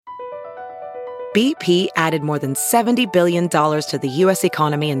BP added more than $70 billion to the U.S.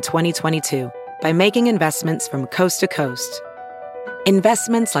 economy in 2022 by making investments from coast to coast.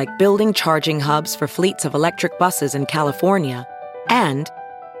 Investments like building charging hubs for fleets of electric buses in California and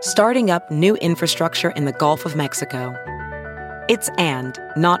starting up new infrastructure in the Gulf of Mexico. It's and,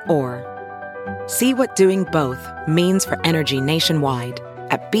 not or. See what doing both means for energy nationwide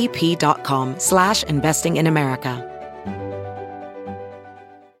at bp.com/investing in America.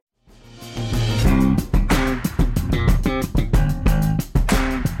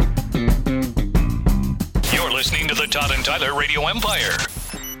 You're listening to the Todd and Tyler Radio Empire.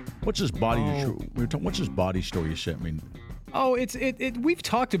 What's this body? What's this body story you sent me? Oh, we've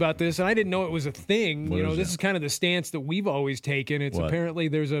talked about this, and I didn't know it was a thing. What This is kind of the stance that we've always taken. It's apparently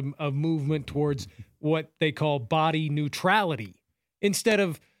there's a movement towards what they call body neutrality. Instead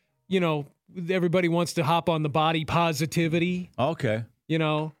of, everybody wants to hop on the body positivity. Okay.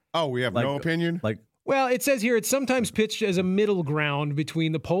 Oh, we have no opinion? Well, it says here it's sometimes pitched as a middle ground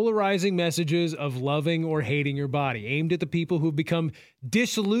between the polarizing messages of loving or hating your body, aimed at the people who've become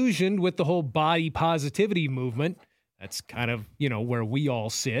disillusioned with the whole body positivity movement. That's kind of, where we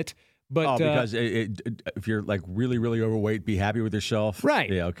all sit. But because if you're like really, really overweight, be happy with yourself. Right.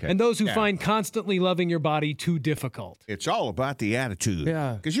 Yeah, okay. And those who find constantly loving your body too difficult. It's all about the attitude.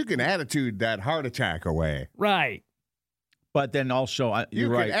 Yeah. Because you can attitude that heart attack away. Right. But then also, you're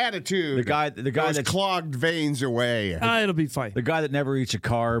You right. can attitude the guy those that's clogged veins away. It'll be fine. the guy that never eats a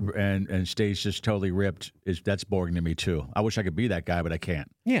carb and stays just totally ripped that's boring to me too. I wish I could be that guy, but I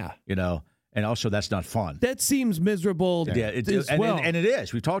can't. Yeah. And also that's not fun. That seems miserable as well. And it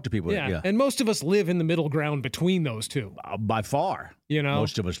is. We've talked to people. Yeah. And most of us live in the middle ground between those two. By far.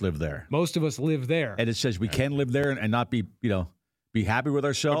 Most of us live there. Most of us live there. And it says we can live there and not be, be happy with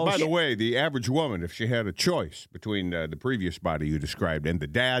ourselves. But by the way, the average woman, if she had a choice between the previous body you described and the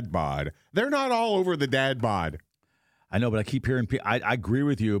dad bod, they're not all over the dad bod. I know, but I keep hearing I agree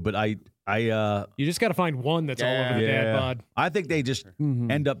with you, but I you just got to find one that's all over the dad bod. I think they just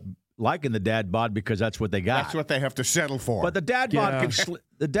end up liking the dad bod because that's what they got. That's what they have to settle for. But the dad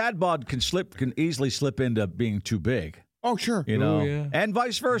bod can easily slip into being too big. Oh, sure. And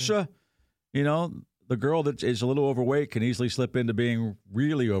vice versa. The girl that is a little overweight can easily slip into being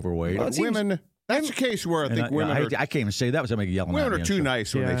really overweight. But women, that's a case where I think women I can't even say that without yelling women at me. are too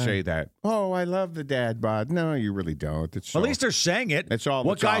nice when they say that. Oh, I love the dad bod. No, you really don't. At least they're saying it. That's all.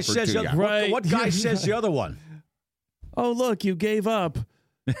 What guy says the, Right. what guy says the other one? Oh, look, you gave up.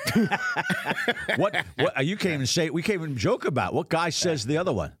 What you can't even say. We can't even joke about what guy says the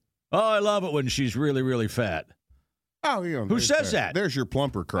other one. Oh, I love it when she's really, really fat. Oh, who says that? There's your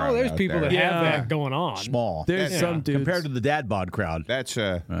plumper crowd. Oh, there's people that have that going on. Small. There's some dudes. Compared to the dad bod crowd. That's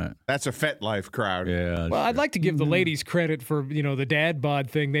a FetLife crowd. Yeah. Well, I'd like to give the ladies credit for, the dad bod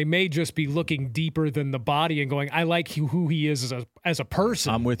thing. They may just be looking deeper than the body and going, I like who he is as a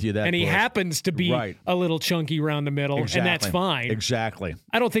person. I'm with you that. And he Bush. happens to be a little chunky around the middle, Exactly. and that's fine. Exactly.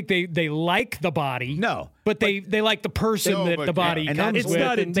 I don't think they like the body. No. But they like the person that the body comes it's with,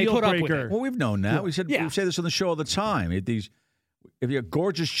 not a and they deal put up with breaker. it. Well, we've known that. We say this on the show all the time. If you're a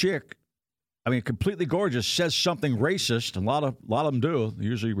gorgeous chick, completely gorgeous, says something racist, a lot of them do,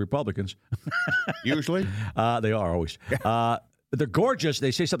 usually Republicans. Usually? They are always. They're gorgeous,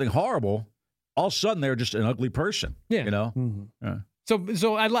 they say something horrible, all of a sudden they're just an ugly person. Yeah. Mm-hmm. Yeah.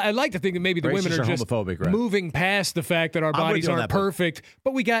 So I'd like to think that maybe the women are just homophobic, right? moving past the fact that our bodies aren't perfect,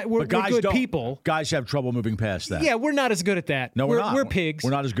 but we're good people. Guys have trouble moving past that. Yeah, we're not as good at that. No, we're not. We're pigs. We're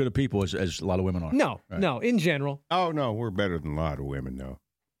not as good at people as a lot of women are. No, Right. no, in general. Oh, no, we're better than a lot of women, though.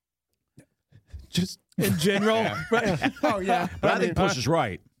 Just in general. Right. Oh, yeah. But I think Puss is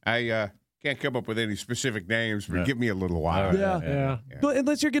right. I can't come up with any specific names, but give me a little while. Yeah. But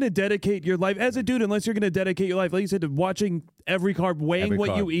unless you're going to dedicate your life, as a dude, like you said, to watching every carb, weighing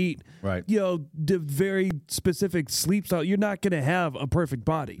what you eat, right? The very specific sleep style, you're not going to have a perfect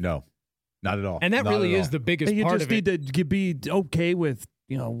body. No, not at all. And that really is the biggest part of it. You just need to be okay with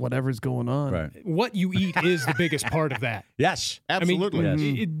whatever's going on. Right. What you eat is the biggest part of that. Yes, absolutely.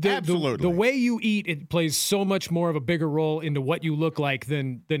 The way you eat, it plays so much more of a bigger role into what you look like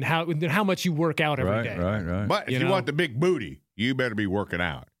than how much you work out every day. Right. But if you want the big booty, you better be working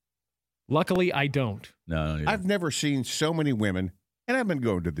out. Luckily, I don't. No. I've never seen so many women, and I've been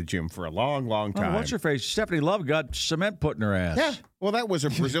going to the gym for a long, long time. What's her face? Stephanie Love got cement put in her ass. Yeah. Well, that was a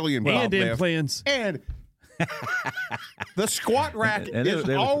Brazilian and lift. implants. And the squat rack is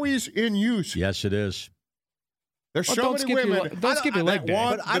always in use. Yes, it is. There's so many women. Don't skip your leg day.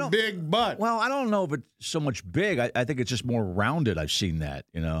 Want the big butt. Well, I don't know if it's so much big. I think it's just more rounded. I've seen that,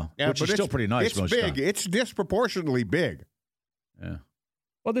 Yeah, which is still pretty nice. It's most big. of the time. It's disproportionately big. Yeah.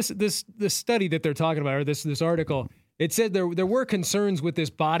 Well, this study that they're talking about, or this article, it said there were concerns with this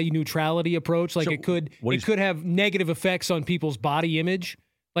body neutrality approach. Like So it could what have negative effects on people's body image.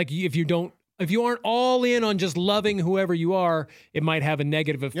 Like if you aren't all in on just loving whoever you are, it might have a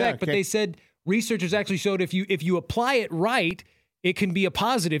negative effect. But they said researchers actually showed if you apply it right, it can be a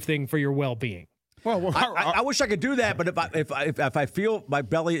positive thing for your well-being. Well, I wish I could do that, but if I feel my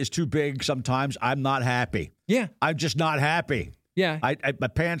belly is too big, sometimes I'm not happy. Yeah, I'm just not happy. yeah. My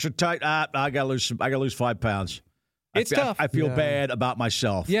pants are tight. I gotta lose 5 pounds. It's tough. I feel bad about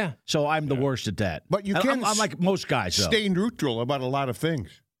myself. Yeah. So I'm the worst at that. But you And can I'm like most guys. Though. stay neutral about a lot of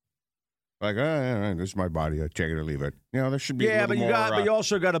things. Like, this is my body. I take it or leave it. You know, there should be a little more, but you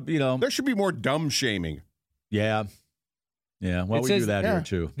also got to, there should be more dumb shaming. Yeah. Yeah. Well, It we says- do that yeah. here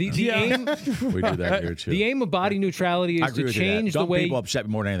too. The aim We do that here too. the aim of body neutrality I is agree to with you. change the Dumb way people upset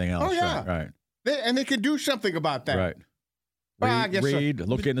me more than anything else. Oh, yeah. Right. And they can do something about that. Right. Well, I guess so. Read,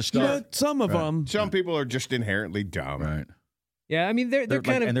 look into You know, stuff. some of Right. them. Some people are just inherently dumb. Right. Yeah, I mean they're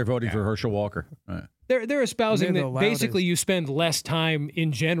kind of and they're voting for Herschel Walker. Right. they're espousing They're the that basically loudest. you spend less time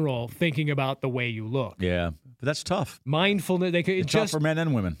in general thinking about the way you look. Yeah, but that's tough. Mindfulness, they could It's tough just for men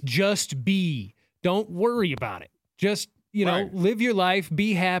and women. just be. Don't worry about it. Just Right. live your life,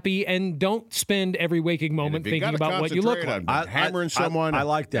 be happy, and don't spend every waking And moment if you thinking gotta about what you look concentrate like. on hammering someone. I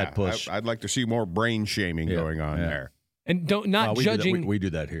like that, Puss. I'd like to see more brain shaming Yeah, going on yeah. there. And don't Well, not we do that- judging we do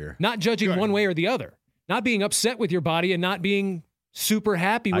that here. not judging Good. one way or the other. Not being upset with your body and not being super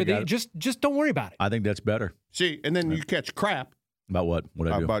happy I with got it. it. Just don't worry about it. I think that's better. See, and then you catch crap About what? What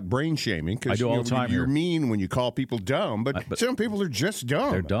I do? about brain shaming I because do all the time you're here. mean when you call people dumb, but some people are just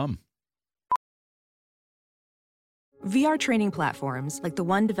dumb. They're dumb. VR training platforms, like the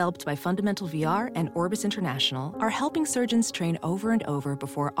one developed by Fundamental VR and Orbis International, are helping surgeons train over and over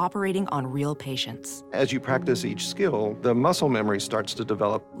before operating on real patients. As you practice each skill, the muscle memory starts to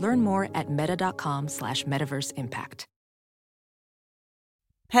develop. Learn more at meta.com/metaverse impact.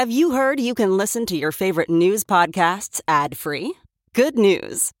 Have you heard you can listen to your favorite news podcasts ad-free? Good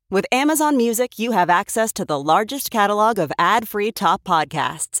news. With Amazon Music, you have access to the largest catalog of ad-free top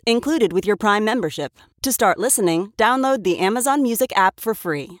podcasts included with your Prime membership. To start listening, download the Amazon Music app for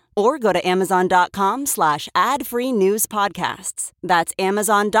free or go to amazon.com/ad-free news podcasts. That's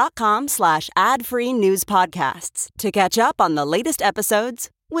amazon.com/ad-free news podcasts to catch up on the latest episodes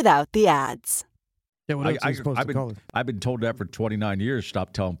without the ads. Yeah, what else are you supposed to call it? I've been told that for 29 years.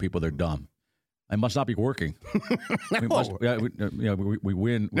 Stop telling people they're dumb. I must not be working. We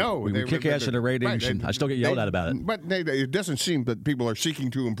win. No, we kick ass in the ratings, and I still get yelled at about it. But it doesn't seem that people are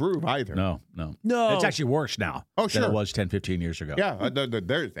seeking to improve either. No. No. It's actually worse now Oh, than sure. it was 10, 15 years ago. Yeah,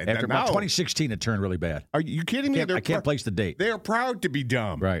 there's After now, about 2016, it turned really bad. Are you kidding me? I can't place the date. They are proud to be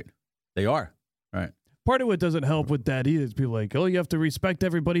dumb. Right. They are. Right. Part of what doesn't help with that either is people like, oh, you have to respect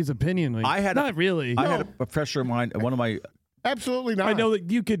everybody's opinion. Like, not really. I had a professor of mine, one of my Absolutely not. I know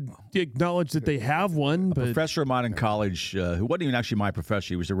that you could acknowledge that they have one, but professor of mine in college, who wasn't even actually my professor,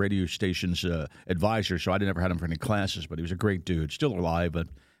 he was the radio station's advisor, so I never had him for any classes, but he was a great dude, still alive, but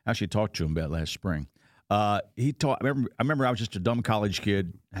I actually talked to him about last spring. He taught. I remember I was just a dumb college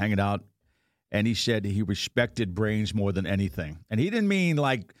kid hanging out, and he said he respected brains more than anything. And he didn't mean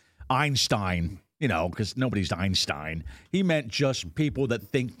like Einstein, because nobody's Einstein. He meant just people that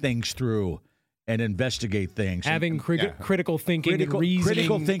think things through and investigate things. Having critical thinking and reasoning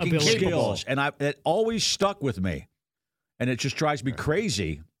critical thinking ability. skills. And it always stuck with me. And it just drives me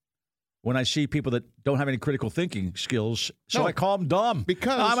crazy when I see people that don't have any critical thinking skills. So No, I call them dumb.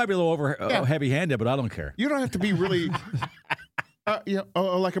 because- I might be a little heavy-handed, but I don't care. You don't have to be really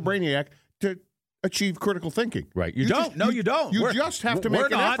like a brainiac to achieve critical thinking. Right. You don't. No, you don't. You We're- just have to we're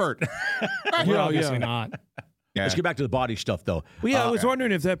make an not. effort. We're obviously not. Yeah. Let's get back to the body stuff, though. well, yeah, I was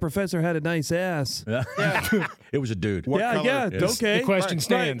wondering if that professor had a nice ass. It was a dude. What yeah, color- yeah, Yes. okay. The question Right,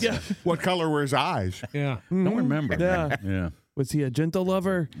 stands. yeah. What color were his eyes? Yeah. Don't remember. Yeah. Yeah. Was he a gentle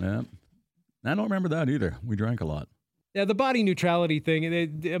lover? Yeah. I don't remember that either. We drank a lot. Yeah, the body neutrality thing,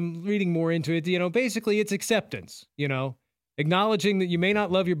 I'm reading more into it. Basically it's acceptance, acknowledging that you may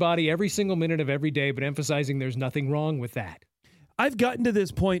not love your body every single minute of every day, but emphasizing there's nothing wrong with that. I've gotten to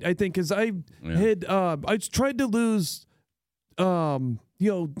this point, I think, because I had I tried to lose, I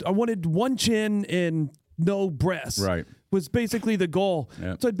wanted one chin and no breasts. Right. Was basically the goal.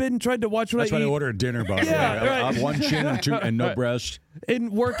 Yeah. So I've been trying to watch what That's I why eat I ordered dinner, by the Yeah, way. right. I have one chin and no breast.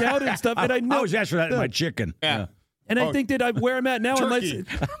 and work out and stuff. And I I know, always ask for that in my chicken. Yeah. and I think that where I'm at now, Turkey.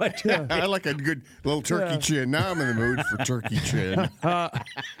 unless I like a good little turkey chin. Now I'm in the mood for turkey chin.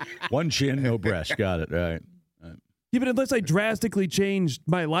 One chin, no breast. Got it. Right. even unless I drastically changed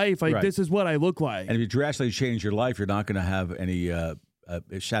my life, Right. this is what I look like. And if you drastically change your life, you're not going to have any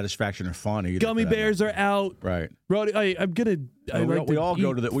satisfaction or fun either. Gummy bears are out. Right. Roddy, I'm gonna. We all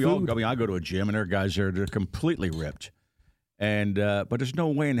go to the. We all. food. I mean, I go to a gym and there are guys there that are completely ripped, and but there's no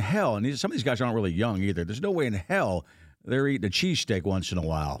way in hell. And some of these guys aren't really young either. There's no way in hell they're eating a cheesesteak once in a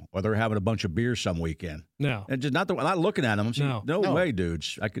while, or they're having a bunch of beer some weekend. No. And just not looking at them. I'm saying, no way,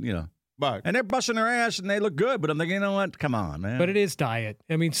 dudes. I could, But and they're busting their ass and they look good, but I'm thinking, you know what? Come on, man. But it is diet.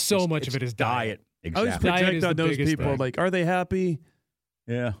 I mean, much of it is diet. Exactly. I always Diet project is on the those biggest people. thing. Like, are they happy?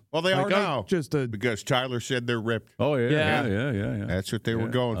 Yeah. well, they are now. Because Tyler said they're ripped. Oh Yeah. yeah. That's what they were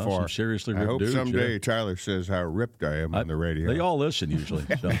going for. Some seriously I ripped hope dudes, someday yeah. Tyler says how ripped I am on the radio. They all listen usually.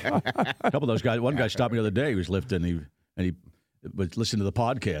 So. A couple of those guys. One guy stopped me the other day. He was lifting. He was listening to the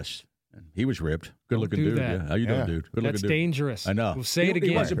podcast. And he was ripped. Good looking do dude. that. Yeah. How you doing, dude? Good That's looking dude. dangerous. I know. We'll say it He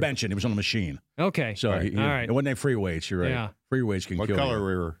again. wasn't benching. He was on a machine. Okay. So all right. it wasn't any free weights. You're right. Yeah. Free weights can What kill color you.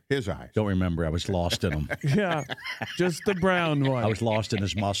 were his eyes? Don't remember. I was lost in them. Yeah, just the brown one. I was lost in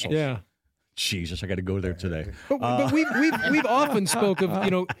his muscles. Yeah. Jesus, I got to go there today. But we've often spoke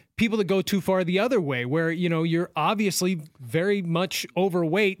of people that go too far the other way, where you're obviously very much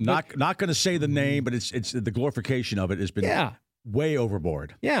overweight. Not going to say the name, but it's the glorification of it has been way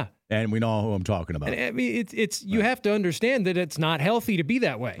overboard. Yeah. And we know who I'm talking about. And I mean, it's you have to understand that it's not healthy to be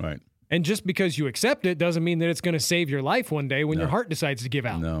that way. Right. And just because you accept it doesn't mean that it's going to save your life one day when your heart decides to give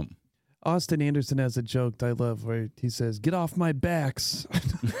out. No. Austin Anderson has a joke that I love where he says, "Get off my backs."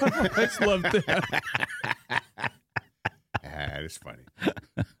 I just love that. That is funny.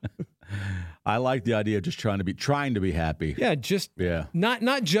 I like the idea of just trying to be happy. Yeah,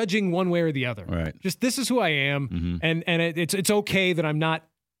 not judging one way or the other. Right. Just this is who I am, and it's okay that I'm not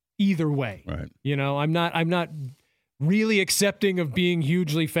either way. Right. I'm not really accepting of being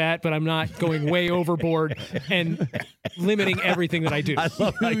hugely fat, but I'm not going way overboard and limiting everything that I do. I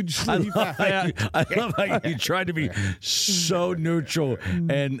love how you tried to be so neutral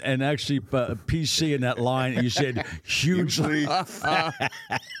and actually PC in that line. And you said hugely fat.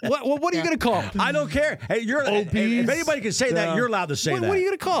 What are you going to call it? I don't care. Hey, if anybody can say that, you're allowed to say that. What are you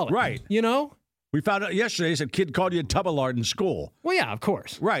going to call it? Right. We found out yesterday, a kid called you a tubbalard in school. Well, yeah, of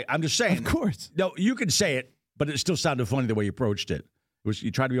course. Right. I'm just saying. Of course. No, you can say it, but it still sounded funny the way you approached it.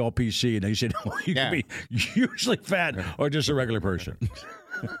 You tried to be all PC, and then you said, you can be hugely fat or just a regular person.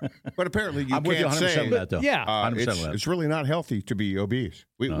 But apparently you I'm with you can't 100% say on that, though. Yeah. 100% on that. it's really not healthy to be obese.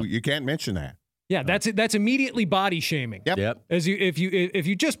 You can't mention that. Yeah, that's immediately body shaming. Yep. If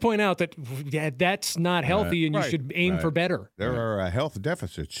you just point out that that's not healthy and you should aim for better. There are health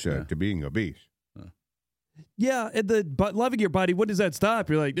deficits to being obese. Yeah, but loving your body, when does that stop?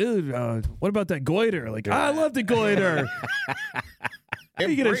 You're like, dude, what about that goiter? Like, I love the goiter. Are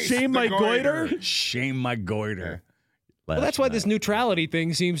you going to shame my goiter? Shame my goiter. Well, that's why this neutrality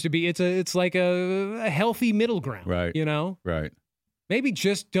thing seems to be, it's like a healthy middle ground. Right. Right. Maybe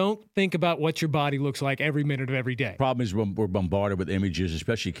just don't think about what your body looks like every minute of every day. Problem is we're bombarded with images,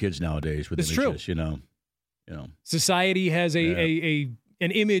 especially kids nowadays with images, true. Society has an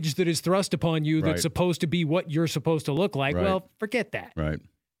image that is thrust upon you that's supposed to be what you're supposed to look like. Right. Well, forget that. Right.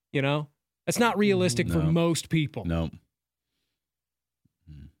 That's not realistic for most people. No.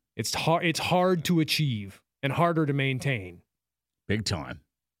 It's hard to achieve and harder to maintain. Big time.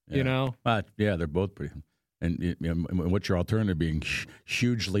 Yeah. But yeah, they're both pretty. And what's your alternative? Being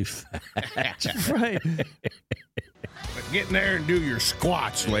hugely fat. Right. But get in there and do your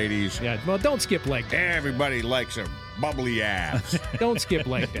squats, ladies. Yeah, well, don't skip leg day. Everybody likes a bubbly ass. Don't skip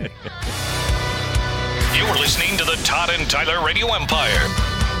leg day. You're listening to the Todd and Tyler Radio Empire.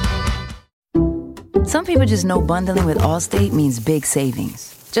 Some people just know bundling with Allstate means big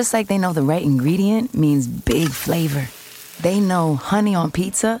savings. Just like they know the right ingredient means big flavor. They know honey on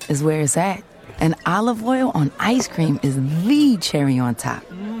pizza is where it's at. And olive oil on ice cream is the cherry on top.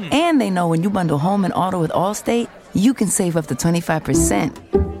 And they know when you bundle home and auto with Allstate, you can save up to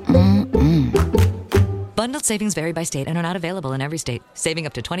 25%. Bundled savings vary by state and are not available in every state. Saving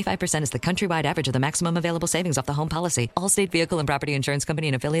up to 25% is the countrywide average of the maximum available savings off the home policy. Allstate Vehicle and Property Insurance Company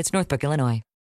and Affiliates, Northbrook, Illinois.